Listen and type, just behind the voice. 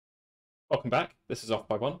Welcome back, this is Off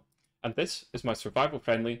by One, and this is my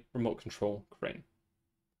survival-friendly remote control crane.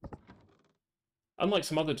 Unlike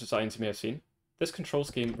some other designs you may have seen, this control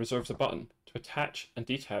scheme reserves a button to attach and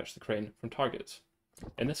detach the crane from targets.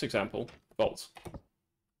 In this example, vaults.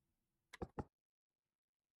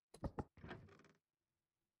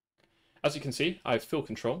 As you can see, I have full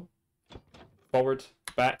control. Forward,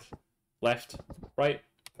 back, left, right,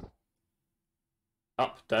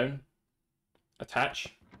 up, down,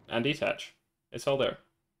 attach, and detach. It's all there.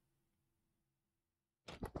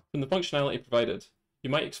 From the functionality provided, you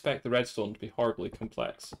might expect the redstone to be horribly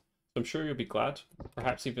complex, so I'm sure you'll be glad,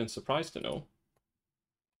 perhaps even surprised to know,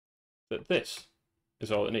 that this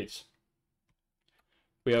is all it needs.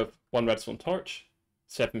 We have one redstone torch,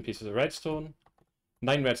 7 pieces of redstone,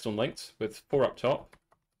 9 redstone links with 4 up top,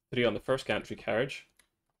 3 on the first gantry carriage,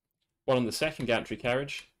 1 on the second gantry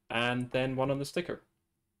carriage, and then 1 on the sticker.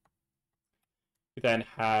 We then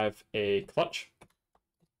have a clutch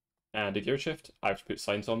and a gear shift. I have to put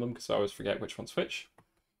signs on them because I always forget which one's which.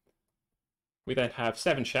 We then have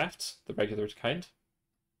 7 shafts, the regular kind.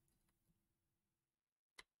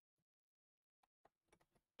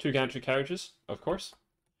 2 gantry carriages, of course.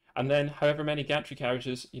 And then however many gantry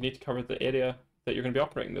carriages you need to cover the area that you're going to be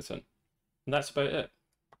operating this in. And that's about it.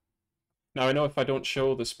 Now I know if I don't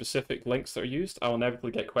show the specific links that are used, I'll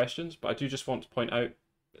inevitably get questions, but I do just want to point out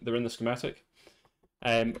they're in the schematic.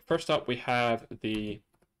 First up we have the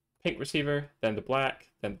pink receiver, then the black,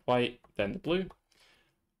 then the white, then the blue.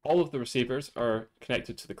 All of the receivers are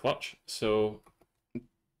connected to the clutch, so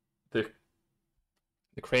the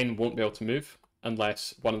crane won't be able to move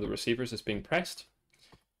unless one of the receivers is being pressed.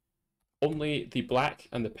 Only the black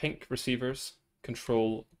and the pink receivers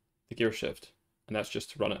control the gear shift, and that's just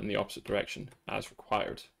to run it in the opposite direction as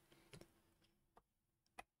required.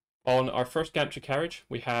 On our first gantry carriage,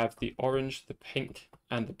 we have the orange, the pink,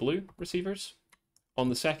 and the blue receivers. On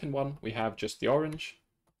the second one, we have just the orange.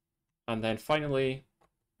 And then finally,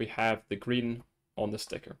 we have the green on the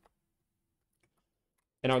sticker.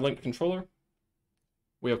 In our linked controller,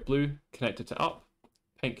 we have blue connected to up,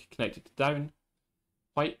 pink connected to down,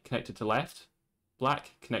 white connected to left,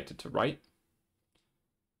 black connected to right,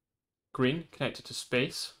 green connected to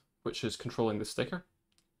space, which is controlling the sticker,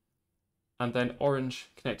 and then orange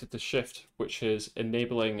connected to shift, which is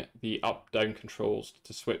enabling the up-down controls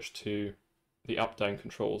to switch to the up-down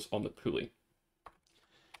controls on the pulley.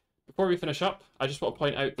 Before we finish up, I just want to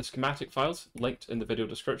point out the schematic files linked in the video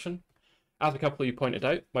description. As a couple of you pointed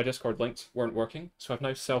out, my Discord links weren't working, so I've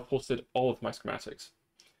now self-hosted all of my schematics.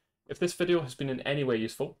 If this video has been in any way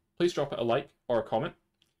useful, please drop it a like or a comment.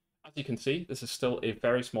 As you can see, this is still a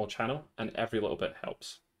very small channel, and every little bit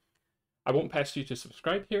helps. I won't pester you to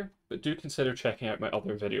subscribe here, but do consider checking out my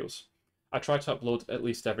other videos. I try to upload at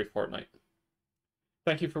least every fortnight.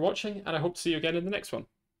 Thank you for watching, and I hope to see you again in the next one.